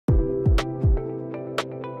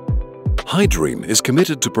HiDream is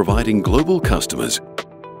committed to providing global customers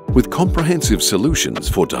with comprehensive solutions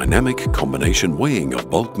for dynamic combination weighing of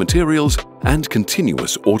bulk materials and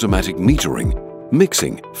continuous automatic metering,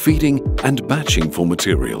 mixing, feeding and batching for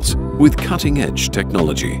materials with cutting-edge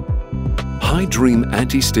technology. HiDream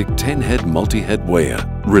Anti-Stick 10-Head Multi-Head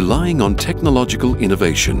Weigher, relying on technological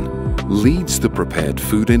innovation, leads the prepared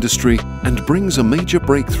food industry and brings a major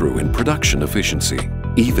breakthrough in production efficiency.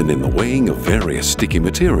 Even in the weighing of various sticky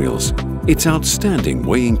materials, its outstanding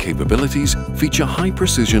weighing capabilities feature high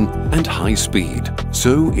precision and high speed,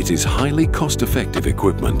 so it is highly cost-effective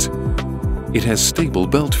equipment. It has stable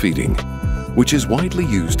belt feeding, which is widely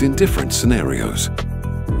used in different scenarios.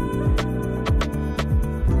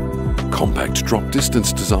 Compact drop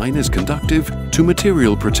distance design is conducive to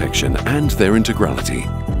material protection and their integrality.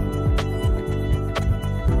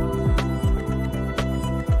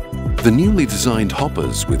 The newly designed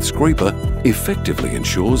hoppers with scraper effectively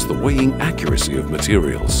ensures the weighing accuracy of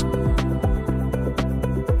materials.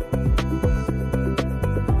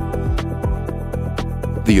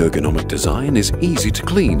 The ergonomic design is easy to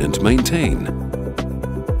clean and maintain.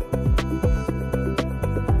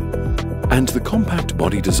 And the compact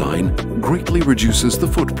body design greatly reduces the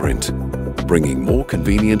footprint, bringing more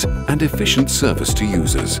convenient and efficient service to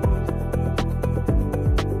users.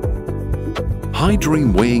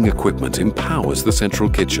 HiDream weighing equipment empowers the central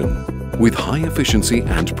kitchen with high efficiency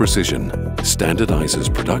and precision,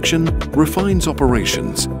 standardizes production, refines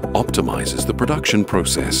operations, optimizes the production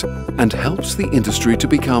process, and helps the industry to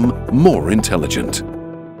become more intelligent.